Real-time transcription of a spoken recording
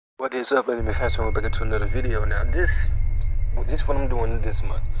What is up, anime fans? We're back to another video. Now this what I'm doing this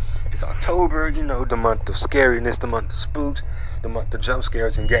month. It's October, you know, the month of scariness, the month of spooks, the month of jump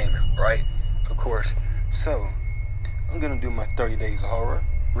scares and gaming, right? Of course. So I'm gonna do my 30 days of horror.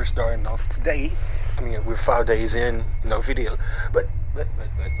 We're starting off today. I mean, we're 5 days in, no video, but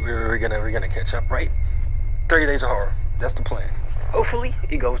we're gonna catch up, right? 30 days of horror. That's the plan. Hopefully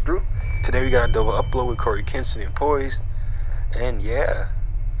it goes through. Today we got a double upload with CoryxKenshin and Poised, and yeah.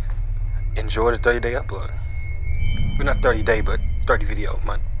 Enjoy the 30-day upload. Well, not 30-day, but 30 video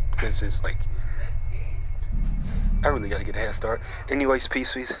month, since it's like, I really gotta get a head start. Anyways,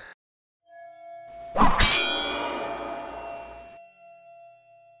 peace.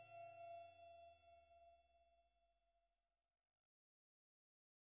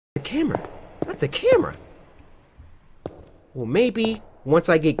 The camera, not the camera. Well, maybe once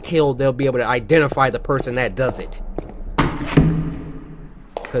I get killed, they'll be able to identify the person that does it.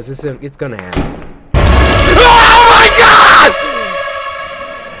 Because it's gonna happen. Oh my God!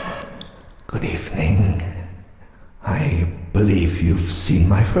 Good evening. I believe you've seen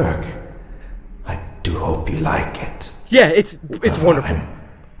my work. I do hope you like it. Yeah, it's wonderful. I'm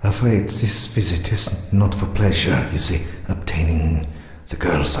afraid this visit is not for pleasure. You see, obtaining the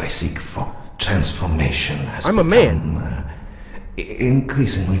girls I seek for transformation has become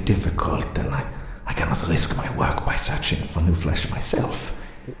increasingly difficult, and I cannot risk my work by searching for new flesh myself.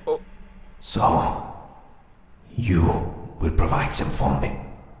 So, you will provide them for me.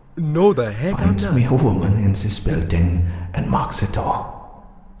 No, the heck I'm not. Find me a woman in this building and mark the door.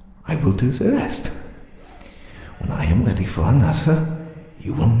 I will do the rest. When I am ready for another,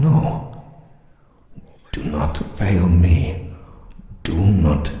 you will know. Do not fail me. Do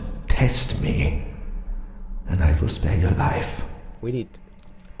not test me. And I will spare your life. We need...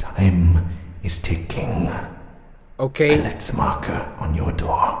 Time is ticking. Okay. I left the marker on your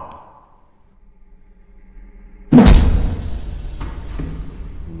door.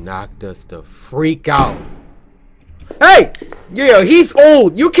 Knocked us the freak out. Hey! Yeah, he's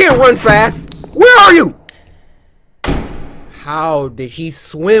old. You can't run fast. Where are you? How did he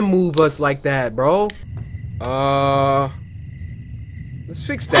swim move us like that, bro? Let's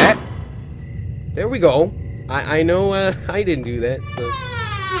fix that. There we go. I know I didn't do that, so...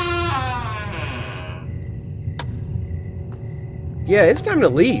 Yeah, it's time to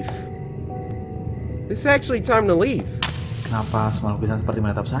leave. It's actually time to leave. Kenapa semua lukisan seperti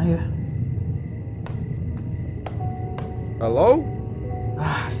menatap saya? Hello?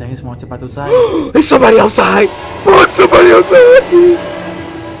 Saya ingin semua cepat usai. There's somebody outside! Oh, somebody outside!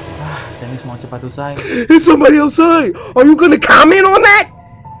 Saya ingin semua cepat usai. There's somebody outside! Are you gonna comment on that?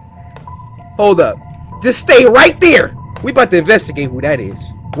 Hold up. Just stay right there! We about to investigate who that is.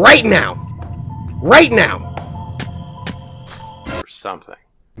 Right now! Right now! Something.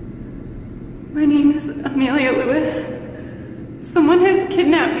 My name is Amelia Lewis. Someone has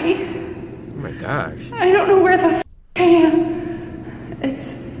kidnapped me. Oh my gosh. I don't know where the f I am.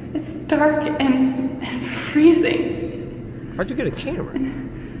 It's dark and freezing. How'd you get a camera?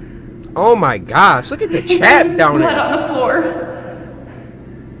 Oh my gosh, look at the chat down blood there. on the floor.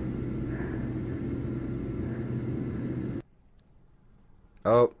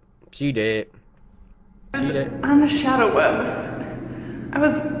 Oh, she did. She did. On the shadow web. I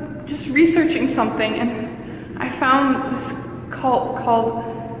was just researching something and I found this cult called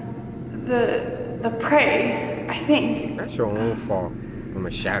the Prey, I think. That's your own fault. I'm a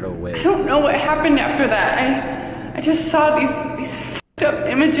shadow I web. don't know what happened after that. I just saw these fucked up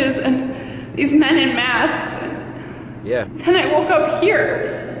images and these men in masks and Yeah. then I woke up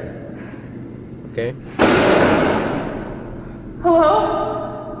here. Okay.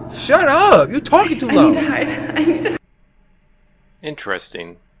 Hello? Shut up! You're talking too I need loud. to hide. I need to.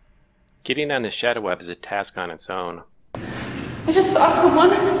 Interesting. Getting on the shadow web is a task on its own. I just saw someone.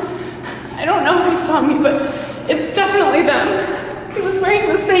 I don't know if he saw me, but it's definitely them. He was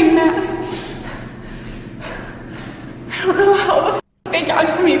wearing the same mask. I don't know how the f they got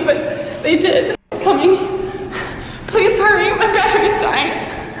to me, but they did. It's coming. Please hurry, my battery's dying.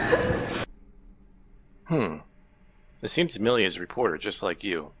 It seems Amelia's a reporter just like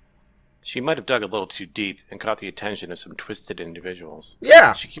you. She might have dug a little too deep and caught the attention of some twisted individuals.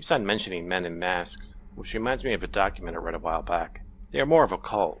 Yeah. She keeps on mentioning men in masks, which reminds me of a document I read a while back. They are more of a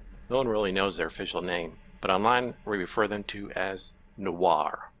cult. No one really knows their official name, but online we refer them to as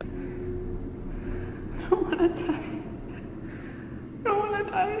Noir. I don't want to die. I don't want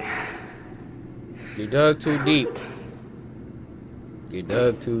to die. You dug too deep. You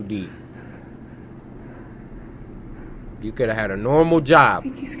dug too deep. You could have had a normal job.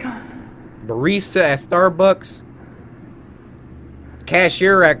 I think he's gone. Barista at Starbucks.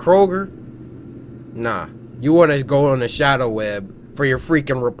 cashier at Kroger? Nah, you want to go on the shadow web for your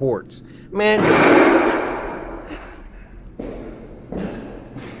freaking reports. Man,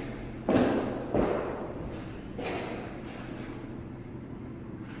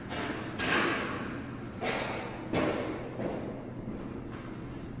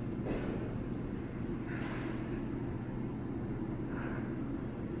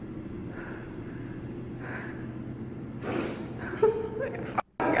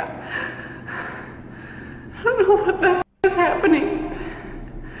 I don't know what the f is happening.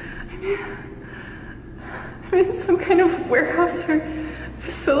 I'm in some kind of warehouse or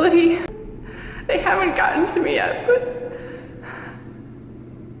facility. They haven't gotten to me yet, but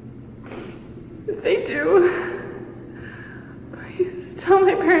if they do, please tell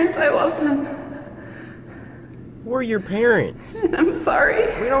my parents I love them. who are your parents? And I'm sorry.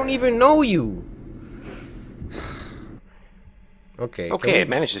 We don't even know you. Okay. Okay, I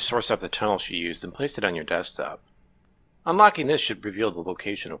managed to source up the tunnel she used and placed it on your desktop. Unlocking this should reveal the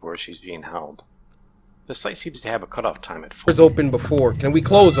location of where she's being held. The site seems to have a cutoff time at 4. Doors open before. Can we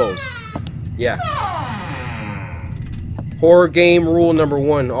close those? Yeah. Horror game rule number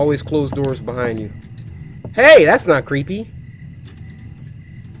 1. Always close doors behind you. Hey, that's not creepy.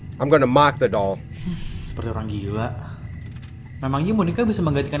 I'm gonna mock the doll. Seperti orang gila. Memangnya Monica bisa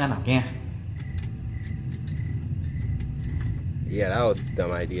menggantikan anaknya? Yeah, that was a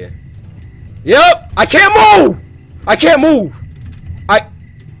dumb idea. Yep! I can't move! I can't move!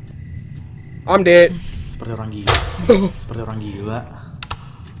 I'm dead. Seperti orang gila. Seperti orang gila.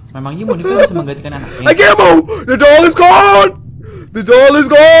 Memangnya Monica bisa menggantikan anaknya? I can't move! The doll is gone! The doll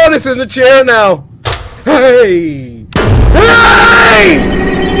is gone! It's in the chair now. Hey! Hey!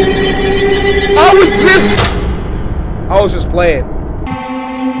 I was just playing.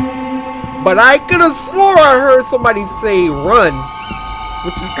 But I could have swore I heard somebody say run,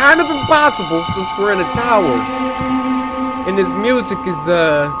 which is kind of impossible since we're in a tower. And this music is,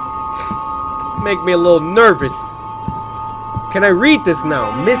 make me a little nervous. Can I read this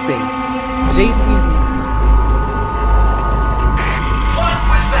now? Missing. JC. What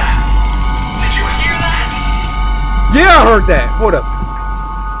was that? Did you hear that? Yeah, I heard that. Hold up.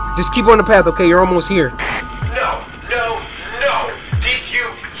 Just keep on the path, okay? You're almost here. No. Did you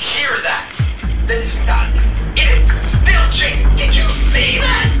hear that? That is not. It is still chasing. Did you see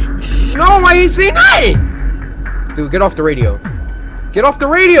that? No, I ain't seen nothing. Dude, get off the radio. Get off the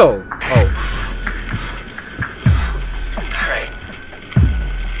radio. Oh. Alright.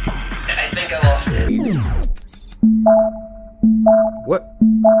 I think I lost it. What?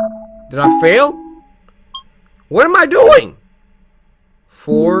 Did I fail? What am I doing?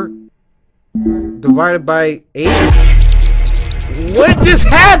 4 divided by 8? What just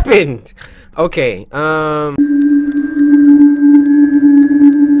happened? Okay, whoa.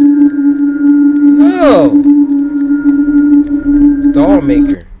 Doll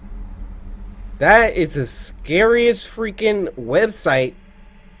maker. That is the scariest freaking website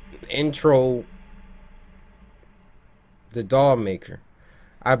intro. The doll maker.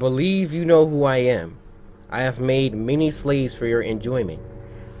 I believe you know who I am. I have made many slaves for your enjoyment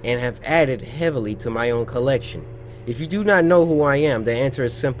and have added heavily to my own collection. If you do not know who I am, the answer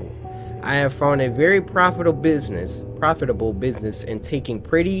is simple. I have found a very profitable business in taking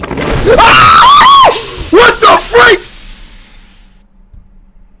pretty... What the freak?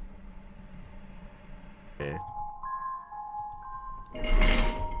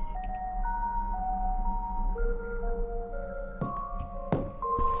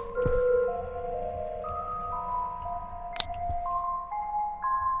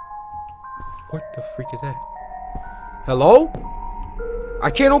 What the freak is that? Hello? I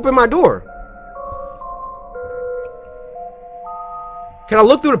can't open my door. Can I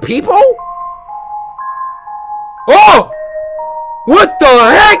look through the peephole? Oh! What the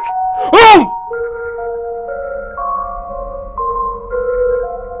heck? Oh!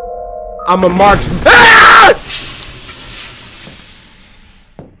 I'm a marked. Ah!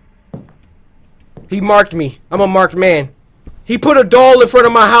 He marked me. I'm a marked man. He put a doll in front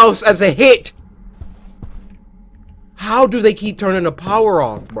of my house as a hit. How do they keep turning the power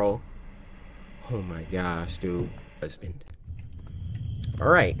off, bro? Oh my gosh, dude. Husband.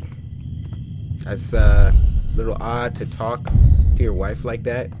 Alright. That's a little odd to talk to your wife like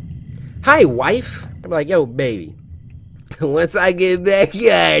that. Hi, wife. I'm like, yo, baby. Once I get back,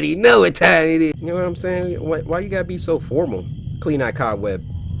 you already know what time it is. You know what I'm saying? Why you gotta be so formal? Clean that cobweb.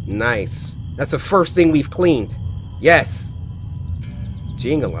 Nice. That's the first thing we've cleaned. Yes.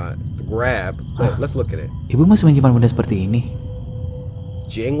 Jingalot. The grab. Let's look at it. Ibu masih menyimpan benda seperti ini.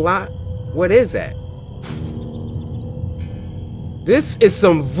 Jinglot? What is that? This is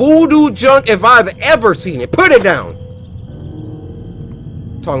some voodoo junk if I've ever seen it. Put it down.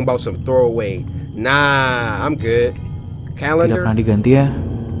 Talking about some throwaway. Nah, I'm good. Calendar. Tidak pernah diganti ya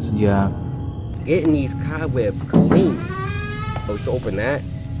sejak. Getting these cobwebs clean. Oh, we can open that.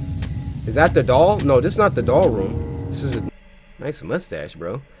 Is that the doll? No, this is not the doll room. This is a nice mustache,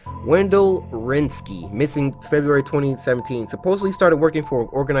 bro. Wendell Rinsky, missing February 2017. Supposedly started working for an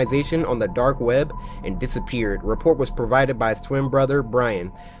organization on the dark web and disappeared. Report was provided by his twin brother,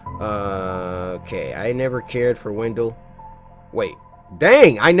 Brian. Okay, I never cared for Wendell. Wait,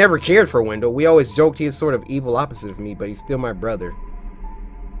 dang, I never cared for Wendell. We always joked he is sort of evil opposite of me, but he's still my brother.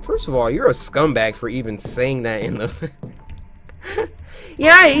 First of all, you're a scumbag for even saying that in the...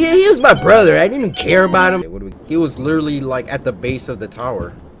 Yeah, he was my brother. I didn't even care about him. He was literally like at the base of the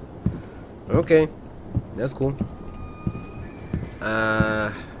tower. Okay, that's cool.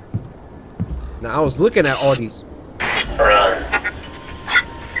 Now I was looking at all these. Run.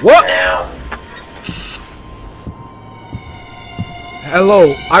 What? Now.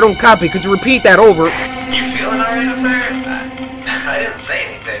 Hello, I don't copy. Could you repeat that over? You feeling alright up there? I didn't say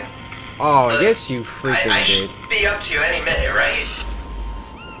anything. Oh, yes, you freaking I did. should be up to you any minute, right?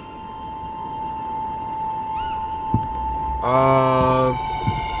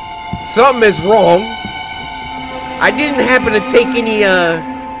 Something is wrong. I didn't happen to take any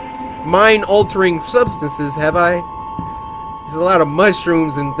mind-altering substances, have I? There's a lot of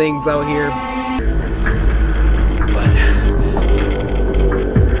mushrooms and things out here. But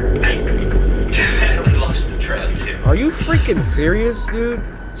I definitely lost the trail too. Are you freaking serious, dude?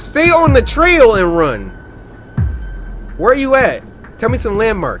 Stay on the trail and run. Where are you at? Tell me some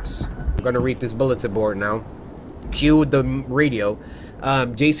landmarks. I'm gonna read this bulletin board now. Cue the radio.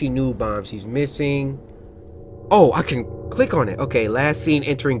 JC Newbomb, she's missing. Oh, I can click on it. Okay, last seen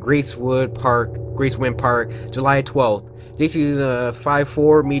entering Gracewind Park, July 12th. JC is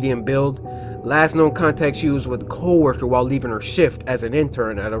 5'4", medium build. Last known contact she was with a co-worker while leaving her shift as an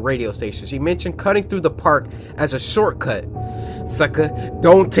intern at a radio station. She mentioned cutting through the park as a shortcut. Sucker,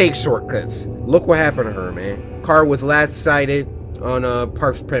 don't take shortcuts. Look what happened to her, man. Car was last sighted on a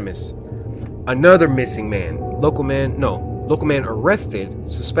park's premise. Another missing man. Local man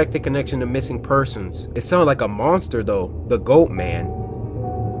arrested. Suspected connection to missing persons. It sounded like a monster though. The goat man.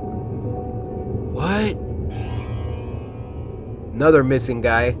 What? Another missing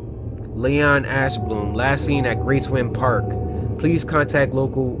guy. Leon Ashbloom. Last seen at Gracewind Park. Please contact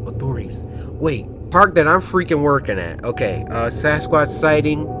local authorities. Wait. Park that I'm freaking working at. Okay. Sasquatch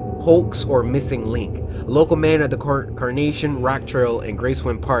sighting. Hoax or missing link. A local man at the Carnation Rock Trail in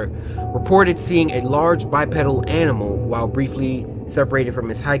Gracewind Park reported seeing a large bipedal animal while briefly separated from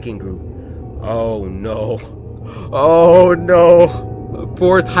his hiking group. Oh no. Oh no.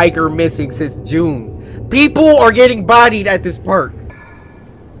 Fourth hiker missing since June. People are getting bodied at this park.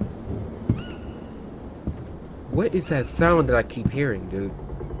 What is that sound that I keep hearing, dude?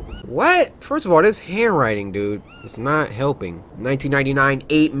 What? First of all, this handwriting, dude, it's not helping. 1999,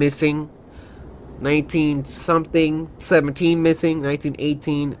 8 missing. 19-something, 17 missing.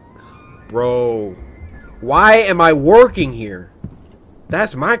 1918. Bro, why am I working here?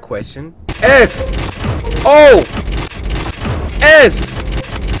 That's my question. S. O. S.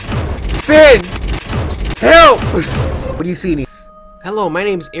 Sin. Help. What do you see? Hello, my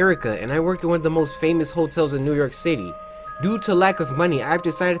name's Erica, and I work in one of the most famous hotels in New York City. Due to lack of money, I've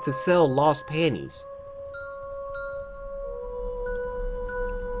decided to sell lost panties.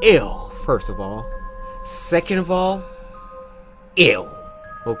 Ew, first of all. Second of all, ew.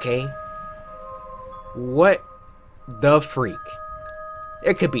 Okay? What the freak?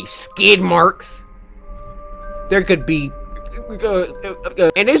 There could be skid marks. There could be...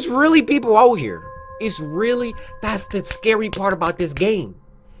 and it's really people out here. It's really... That's the scary part about this game.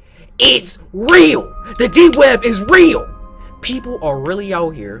 It's real! The deep web is real! People are really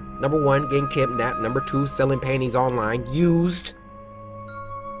out here. Number one, getting kidnapped. Number two, selling panties online. Used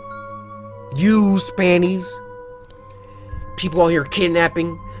panties. People out here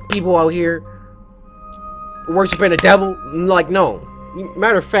kidnapping. People out here worshiping the devil. Like, no.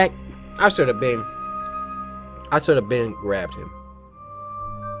 Matter of fact, I should have been grabbed him.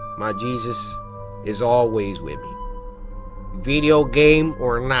 My Jesus is always with me. Video game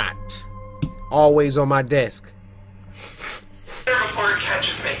or not. Always on my desk. Before it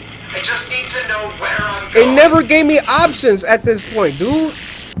catches me. I just need to know where I'm going. It never gave me options at this point, dude.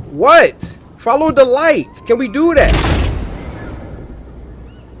 What? Follow the light. Can we do that?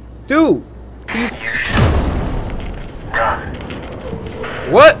 Dude. Run.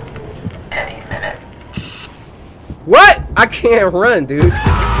 What? Any minute. What? I can't run, dude.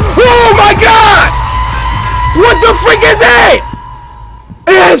 Oh my god! What the freak is that?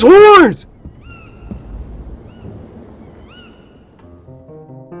 has horns!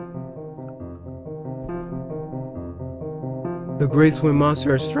 The Gracewind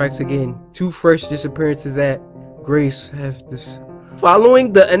monster strikes again. 2 fresh disappearances at Grace have this.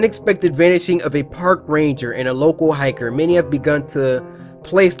 Following the unexpected vanishing of a park ranger and a local hiker, many have begun to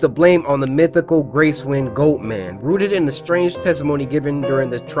place the blame on the mythical Gracewind Goatman. Rooted in the strange testimony given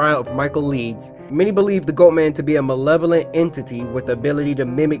during the trial of Michael Leeds, many believe the Goatman to be a malevolent entity with the ability to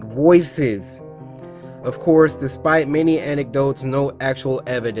mimic voices. Of course, despite many anecdotes, no actual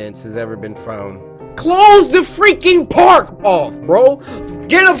evidence has ever been found. Close the freaking park off, bro.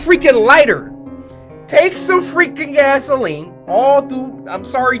 Get a freaking lighter. Take some freaking gasoline all through, I'm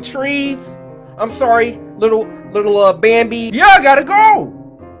sorry, trees. I'm sorry, little Bambi. Yeah, I gotta go.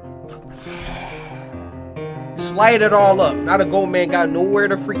 Slide it all up. Now the Goatman got nowhere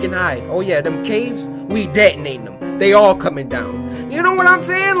to freaking hide. Oh yeah, them caves, we detonating them. They all coming down. You know what I'm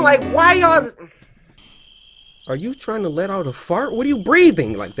saying? Like, why y'all... Are you trying to let out a fart? What are you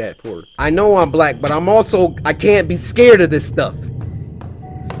breathing like that for? I know I'm black, but I can't be scared of this stuff.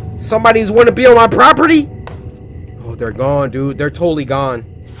 Somebody's want to be on my property? Oh, they're gone, dude. They're totally gone.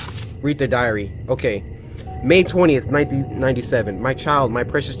 Read the diary. Okay. May 20th, 1997. My child, my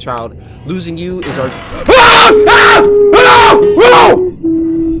precious child. Losing you is our...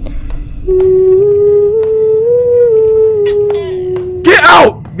 Get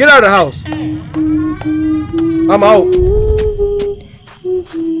out! Get out of the house. I'm out.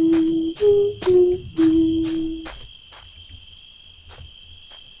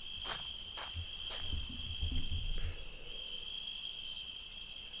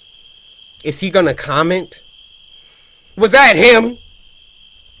 Is he gonna comment? Was that him?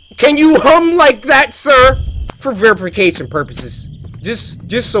 Can you hum like that, sir? For verification purposes.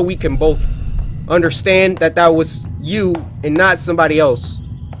 Just so we can both understand that that was you and not somebody else.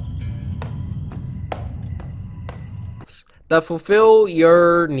 That fulfill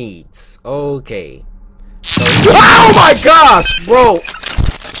your needs. Okay. So, oh my gosh, bro!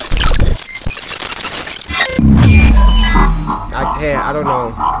 I don't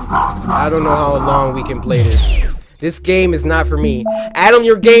know. I don't know how long we can play this. This game is not for me. Adam,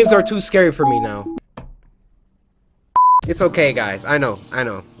 your games are too scary for me now. It's okay, guys. I know.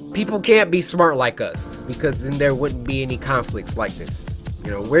 People can't be smart like us, because then there wouldn't be any conflicts like this. You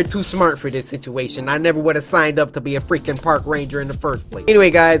know, we're too smart for this situation. I never would have signed up to be a freaking park ranger in the first place.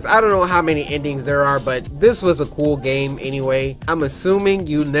 Anyway, guys, I don't know how many endings there are, but this was a cool game anyway. I'm assuming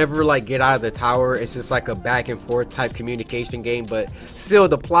you never like get out of the tower. It's just like a back and forth type communication game, but still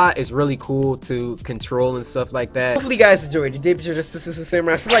the plot is really cool to control and stuff like that. Hopefully you guys enjoyed it. Be sure to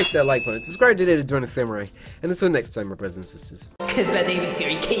samurai, slice that like button, subscribe today to join the samurai, and until next time, my brothers and sisters. Cause my name is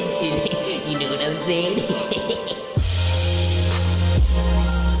CoryxKenshin. You know what I'm saying?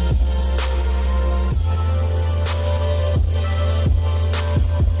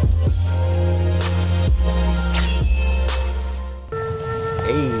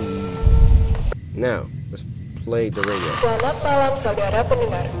 Now, let's play the radio. Selamat malam saudara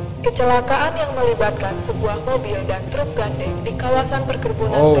pendengar. Kecelakaan yang melibatkan sebuah mobil dan truk gandeng di kawasan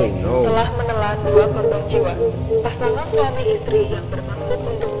perkebunan teh telah menelan 2 korban jiwa. Pasangan suami istri yang bermaksud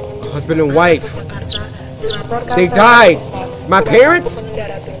untuk husband and wife. They died. My parents?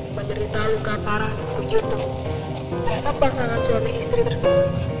 menderita luka parah di jantung. Jasad pasangan suami istri tersebut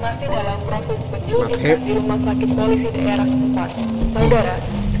masih dalam proses penyelidikan di rumah sakit polisi daerah setempat. Saudara,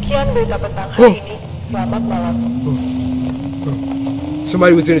 sekian berita petang hari ini. Selamat malam.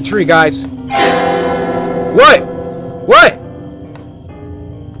 Somebody was in a tree, guys. What? What?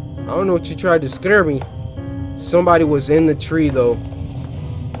 I don't know what you tried to scare me. Somebody was in the tree, though.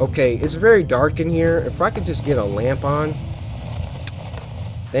 Okay, it's very dark in here. If I could just get a lamp on.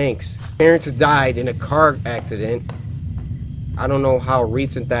 Thanks. Parents died in a car accident. I don't know how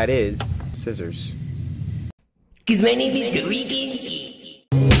recent that is. Scissors. Cause my name is CoryxKenshin.